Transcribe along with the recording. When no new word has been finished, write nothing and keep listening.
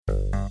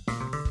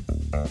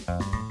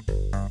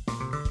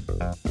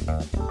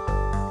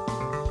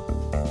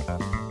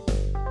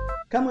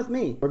Come with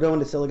me. We're going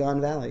to Silicon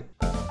Valley.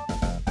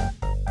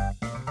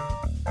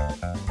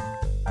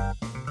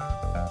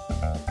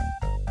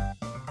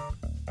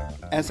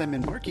 As I'm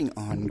embarking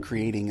on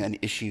creating an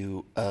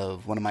issue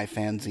of one of my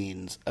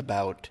fanzines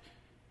about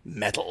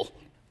metal,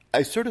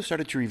 I sort of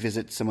started to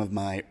revisit some of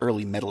my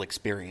early metal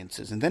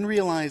experiences and then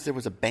realized there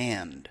was a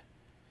band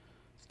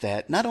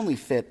that not only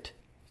fit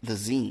the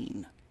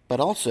zine, but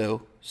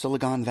also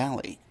Silicon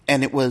Valley.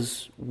 And it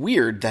was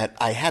weird that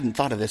I hadn't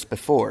thought of this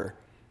before.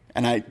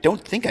 And I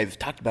don't think I've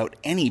talked about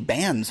any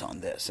bands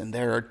on this, and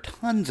there are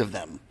tons of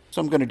them. So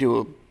I'm going to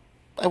do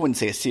I wouldn't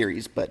say a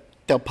series, but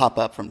they'll pop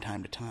up from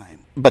time to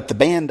time. But the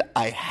band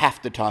I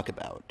have to talk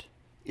about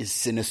is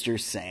Sinister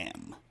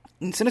Sam.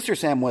 And Sinister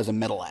Sam was a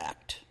metal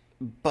act,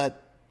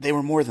 but they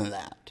were more than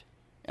that.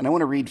 And I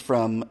want to read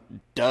from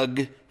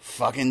Doug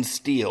fucking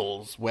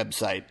Steele's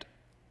website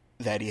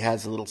that he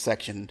has a little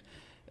section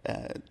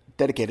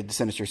dedicated to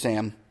Sinister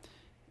Sam.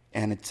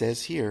 And it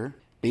says here,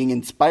 being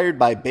inspired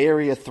by Bay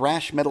Area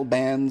thrash metal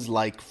bands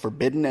like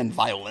Forbidden and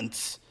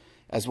Violence,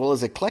 as well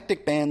as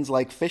eclectic bands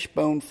like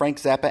Fishbone, Frank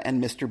Zappa,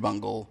 and Mr.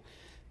 Bungle,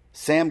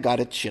 Sam got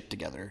its shit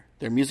together.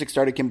 Their music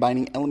started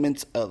combining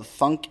elements of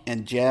funk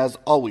and jazz,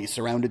 always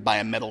surrounded by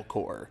a metal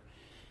core.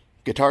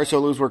 Guitar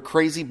solos were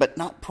crazy, but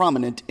not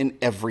prominent in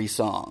every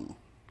song.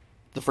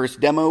 The first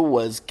demo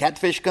was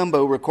Catfish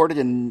Gumbo, recorded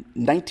in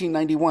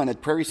 1991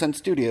 at Prairie Sun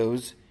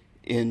Studios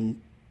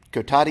in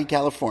Cotati,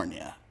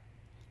 California.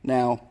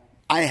 Now,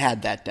 I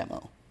had that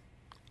demo,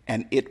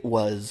 and it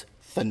was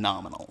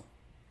phenomenal.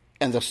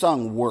 And the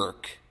song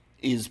Work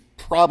is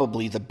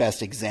probably the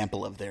best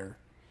example of their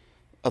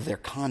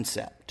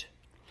concept,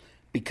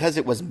 because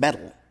it was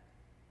metal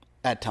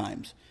at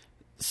times,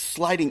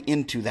 sliding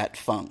into that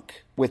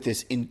funk with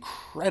this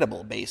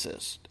incredible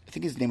bassist. I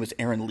think his name was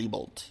Aaron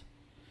Liebold.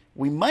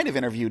 We might have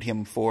interviewed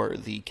him for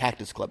the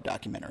Cactus Club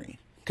documentary,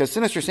 because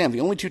Sinister Sam,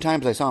 the only two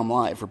times I saw him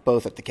live were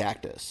both at the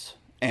Cactus,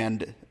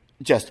 and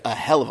just a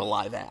hell of a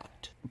live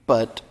act.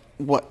 But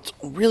what's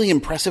really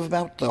impressive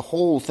about the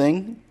whole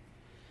thing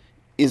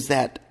is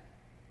that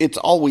it's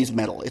always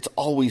metal. It's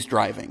always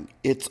driving.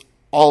 It's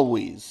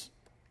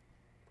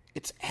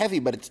heavy,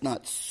 but it's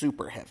not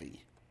super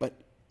heavy. But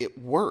it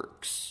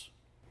works.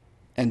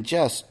 And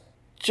just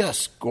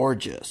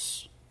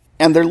gorgeous.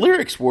 And their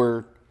lyrics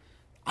were,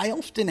 I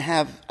often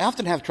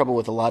have trouble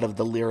with a lot of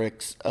the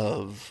lyrics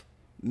of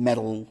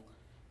metal,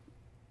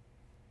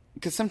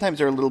 because sometimes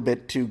they're a little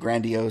bit too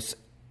grandiose,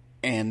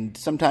 and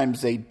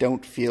sometimes they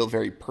don't feel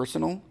very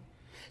personal.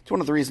 It's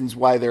one of the reasons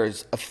why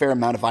there's a fair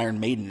amount of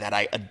Iron Maiden that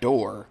I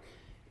adore,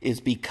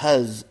 is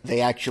because they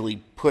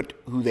actually put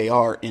who they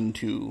are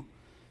into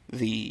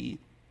the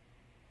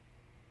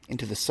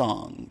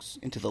songs,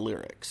 into the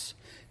lyrics.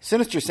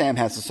 Sinister Sam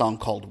has a song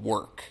called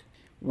Work,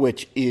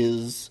 which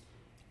is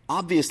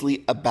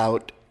obviously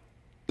about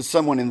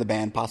someone in the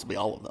band, possibly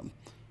all of them,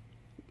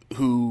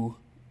 who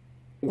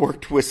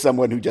worked with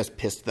someone who just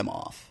pissed them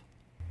off.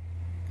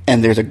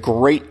 And there's a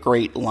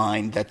great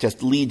line that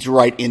just leads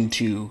right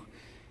into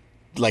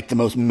like the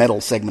most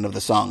metal segment of the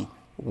song.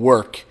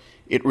 Work,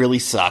 it really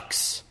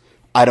sucks.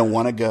 I don't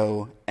want to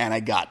go, and I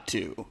got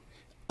to.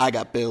 I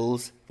got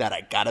bills that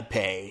I gotta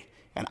pay,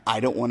 and I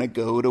don't want to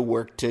go to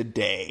work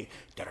today.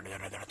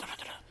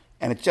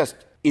 And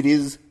it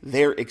is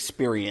their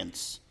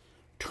experience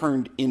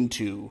turned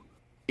into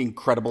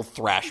incredible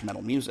thrash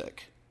metal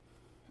music.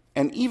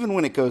 And even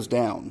when it goes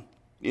down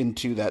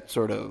into that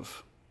sort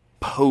of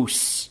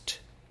post-metal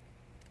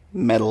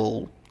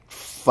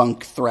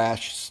funk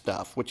thrash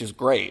stuff, which is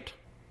great,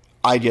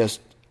 I just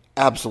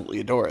absolutely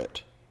adore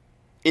it.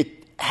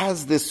 It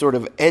has this sort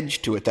of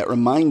edge to it that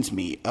reminds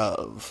me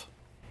of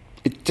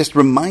the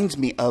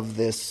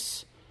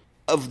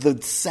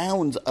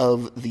sounds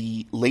of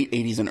the late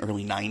 80s and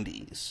early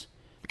 90s.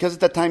 Because at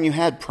that time you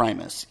had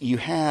Primus, you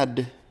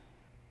had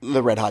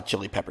the Red Hot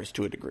Chili Peppers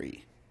to a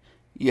degree.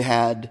 You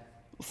had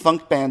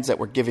funk bands that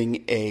were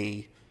giving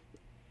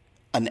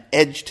an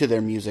edge to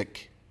their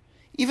music,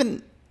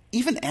 even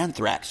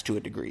Anthrax to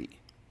a degree.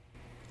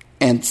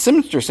 And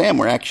Sinister Sam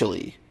were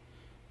actually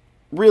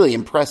really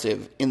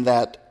impressive in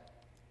that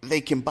they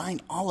combine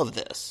all of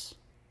this.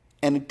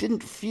 And it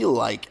didn't feel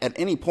like at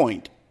any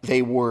point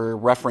they were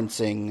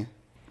referencing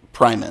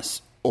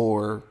Primus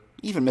or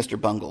even Mr.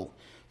 Bungle.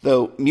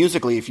 Though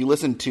musically, if you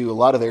listen to a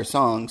lot of their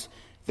songs,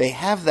 they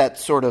have that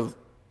sort of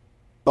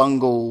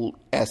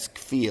Bungle-esque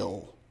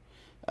feel.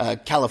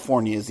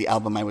 California is the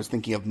album I was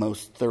thinking of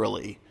most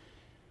thoroughly,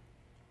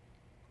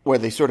 where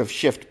they sort of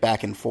shift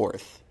back and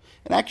forth.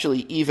 And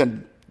actually,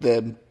 even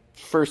the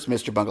first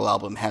Mr. Bungle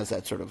album has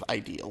that sort of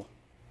ideal.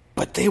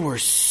 But they were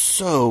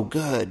so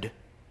good.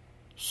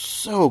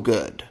 So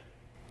good.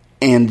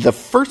 And the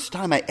first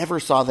time I ever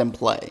saw them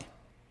play,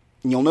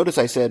 and you'll notice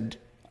I said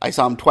I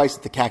saw them twice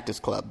at the Cactus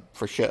Club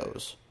for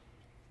shows.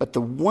 But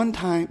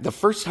the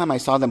first time I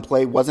saw them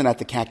play wasn't at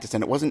the Cactus,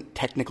 and it wasn't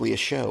technically a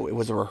show. It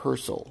was a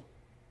rehearsal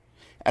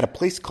at a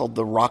place called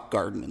the Rock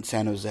Garden in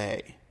San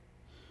Jose.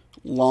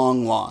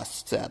 Long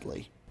lost,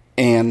 sadly.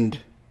 And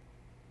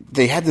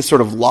they had this sort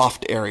of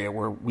loft area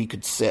where we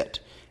could sit.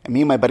 And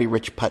me and my buddy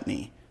Rich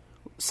Putney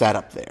sat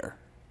up there.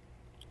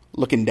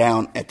 looking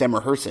down at them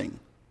rehearsing,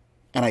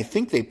 and I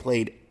think they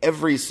played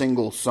every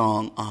single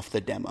song off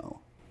the demo.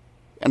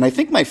 And I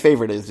think my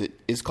favorite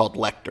is called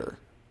Lecter.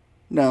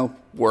 No,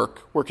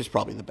 Work. Work is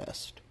probably the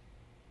best.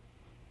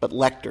 But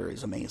Lecter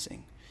is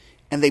amazing.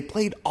 And they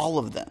played all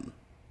of them.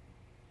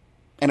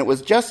 And it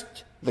was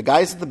just the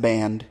guys of the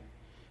band,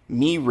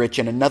 me, Rich,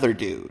 and another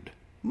dude.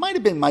 Might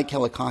have been Mike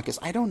Helicakis.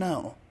 I don't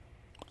know.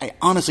 I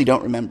honestly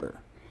don't remember.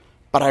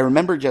 But I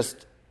remember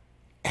just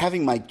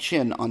having my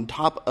chin on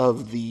top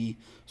of the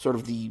sort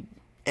of the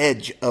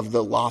edge of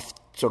the loft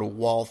sort of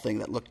wall thing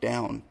that looked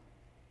down.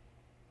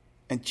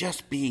 And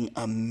just being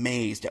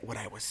amazed at what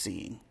I was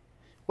seeing,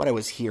 what I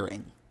was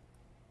hearing.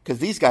 Because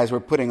these guys were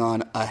putting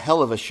on a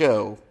hell of a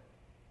show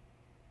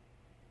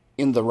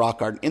in the rock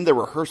garden, in the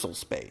rehearsal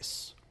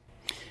space.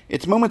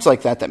 It's moments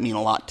like that mean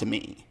a lot to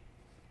me.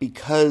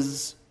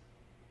 Because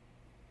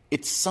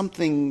it's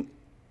something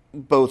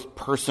both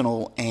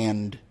personal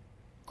and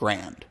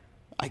grand,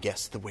 I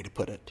guess the way to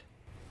put it.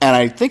 And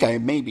I think I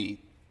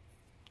maybe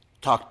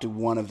talked to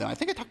one of them. I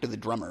think I talked to the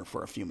drummer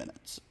for a few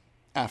minutes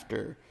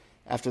after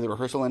the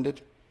rehearsal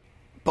ended.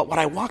 But what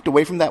I walked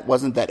away from that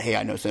wasn't that, hey,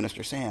 I know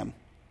Sinister Sam.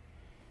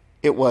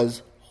 It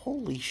was,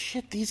 holy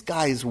shit, these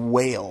guys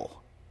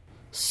wail.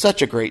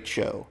 Such a great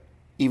show,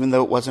 even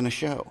though it wasn't a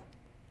show.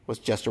 It was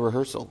just a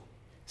rehearsal.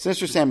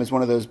 Sinister Sam is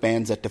one of those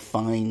bands that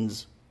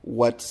defines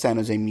what San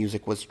Jose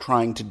music was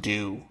trying to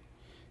do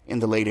in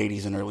the late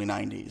 80s and early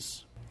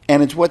 90s.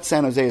 And it's what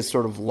San Jose has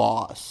sort of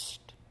lost.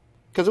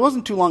 Because it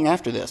wasn't too long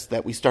after this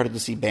that we started to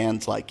see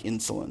bands like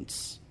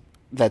Insolence,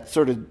 that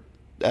sort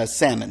of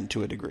Salmon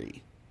to a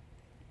degree.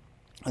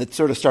 It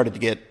sort of started to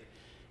get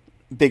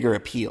bigger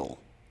appeal.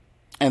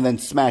 And then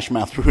Smash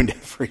Mouth ruined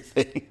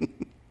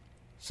everything.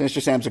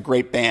 Sinister Sam's a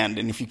great band,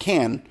 and if you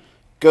can,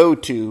 go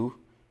to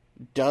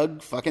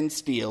Doug fucking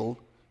Steele,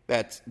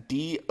 that's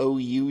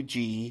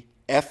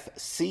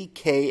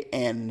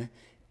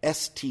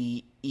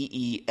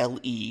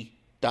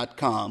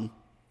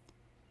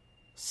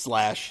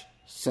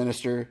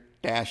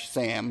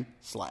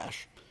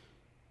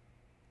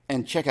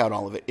and check out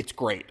all of it. It's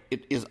great.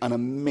 It is an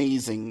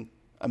amazing,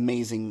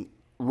 amazing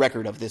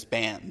record of this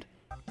band